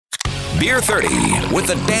Beer 30 with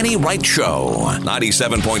the Danny Wright Show.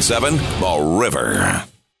 97.7 The River.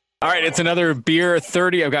 All right, it's another Beer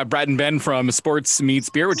 30. I've got Brad and Ben from Sports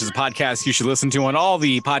Meets Beer, which is a podcast you should listen to on all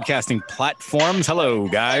the podcasting platforms. Hello,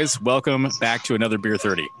 guys. Welcome back to another Beer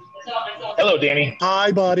 30. Hello, Danny.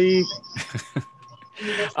 Hi, buddy.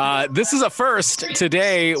 This is a first.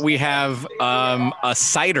 Today we have a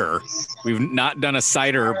cider. We've not done a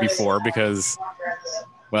cider before because,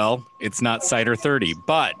 well, it's not Cider 30,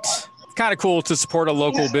 but it's kind of cool to support a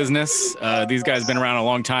local business. These guys have been around a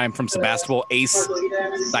long time, from Sebastopol, Ace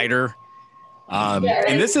Cider.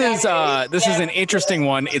 And this is an interesting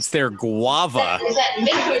one. It's their guava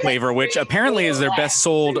flavor, which apparently is their best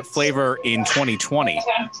sold flavor in 2020.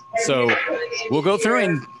 So we'll go through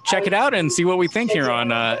and check it out and see what we think here on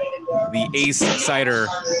the Ace Cider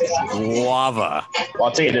Guava. Well,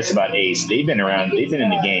 I'll tell you this about Ace. They've been around. They've been in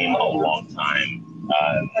the game a long time.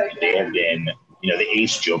 They have been, the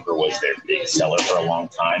Ace Joker was their big seller for a long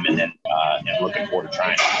time, and then I'm looking forward to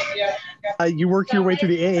trying it. You worked your way through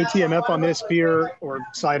the AATMF on this beer or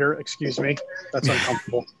cider, excuse me. That's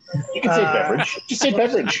uncomfortable. You can say beverage. Just say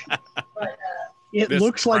beverage. It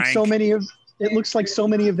looks like so many of the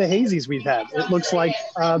hazies we've had. It looks like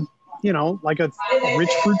like a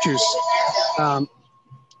rich fruit juice.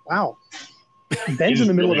 Wow. Ben's in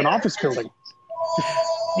the middle of an office building.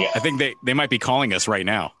 Yeah, I think they might be calling us right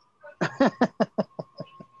now.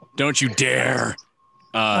 Don't you dare.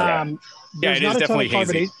 Yeah, it is definitely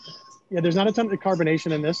hazy. Yeah, there's not a ton of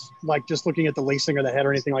carbonation in this, like just looking at the lacing or the head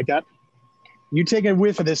or anything like that. You take a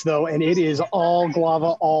whiff of this, though, and it is all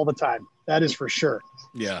guava all the time. That is for sure.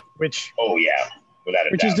 Yeah. Which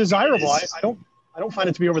Without is desirable. I don't find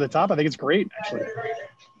it to be over the top. I think it's great, actually.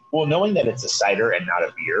 Well, knowing that it's a cider and not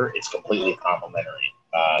a beer, it's completely complimentary.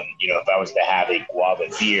 If I was to have a guava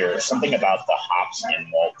beer, something about the hops and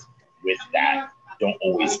malt with that don't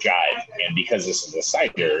always jive. And because this is a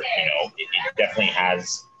cider, it definitely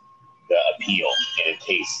has the appeal, and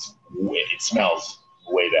it smells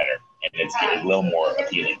way better, and it's a little more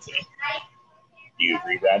appealing to me. Do you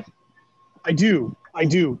agree, Brad? I do,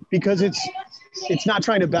 because it's not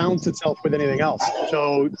trying to balance itself with anything else.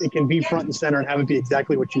 So it can be front and center and have it be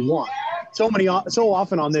exactly what you want. So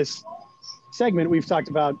often on this segment, we've talked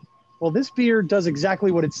about, well, this beer does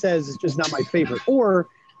exactly what it says. It's just not my favorite. Or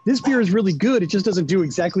this beer is really good. It just doesn't do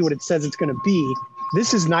exactly what it says it's going to be.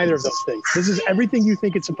 This is neither of those things. This is everything you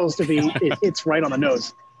think it's supposed to be. It's right on the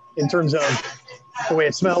nose in terms of the way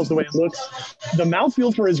it smells, the way it looks. The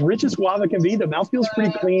mouthfeel, for as rich as guava can be, the mouthfeel's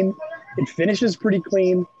pretty clean. It finishes pretty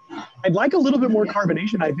clean. I'd like a little bit more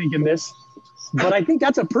carbonation, I think, in this. But I think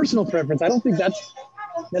that's a personal preference. I don't think that's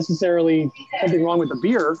necessarily something wrong with the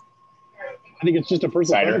beer. I think it's just a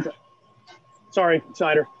personal preference. Sorry,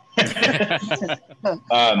 cider. I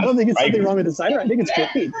don't think it's something wrong with the cider. I think it's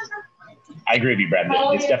great. I agree with you, Brad.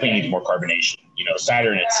 This definitely needs more carbonation.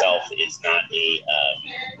 Cider in itself is not a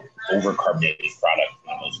over-carbonated product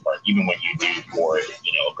for the most part. Even when you do pour it,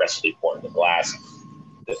 aggressively pour it in the glass,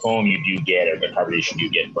 the foam you do get or the carbonation you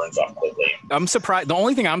get burns off quickly. I'm surprised. The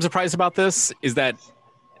only thing I'm surprised about this is that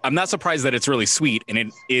I'm not surprised that it's really sweet, and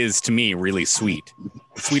it is, to me, really sweet.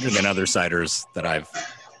 It's sweeter than other ciders that I've,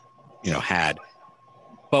 had.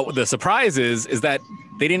 But the surprise is that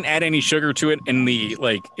they didn't add any sugar to it. And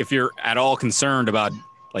if you're at all concerned about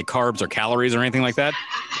like carbs or calories or anything like that,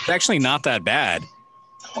 it's actually not that bad.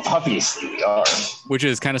 Obviously we are. Which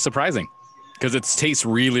is kind of surprising because it tastes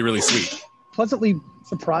really, really sweet. Pleasantly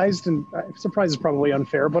surprised, and surprise is probably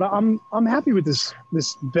unfair, but I'm happy with this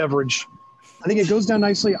beverage. I think it goes down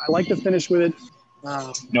nicely. I like the finish with it.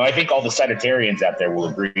 I think all the cidertarians out there will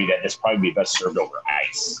agree that this probably be best served over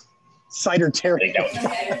ice. Cidertarian.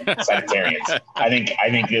 Cidertarians. I think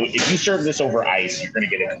if you serve this over ice, you're going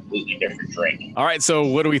to get a completely different drink. All right, so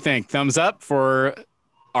what do we think? Thumbs up for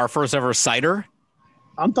our first ever cider?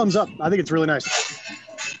 I'm thumbs up. I think it's really nice.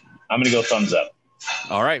 I'm going to go thumbs up.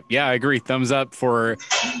 All right. Yeah, I agree. Thumbs up for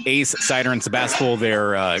Ace Cider in Sebastopol,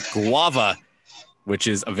 their guava, which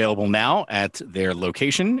is available now at their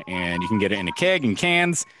location, and you can get it in a keg and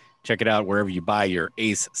cans. Check it out wherever you buy your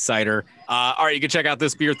Ace Cider. All right, you can check out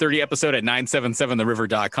this Beer 30 episode at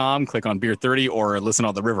 977theriver.com. Click on Beer 30 or listen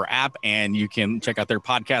on the River app, and you can check out their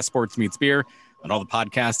podcast, Sports Meets Beer, on all the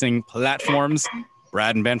podcasting platforms.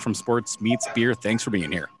 Brad and Ben from Sports Meets Beer, thanks for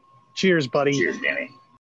being here. Cheers, buddy. Cheers, Danny.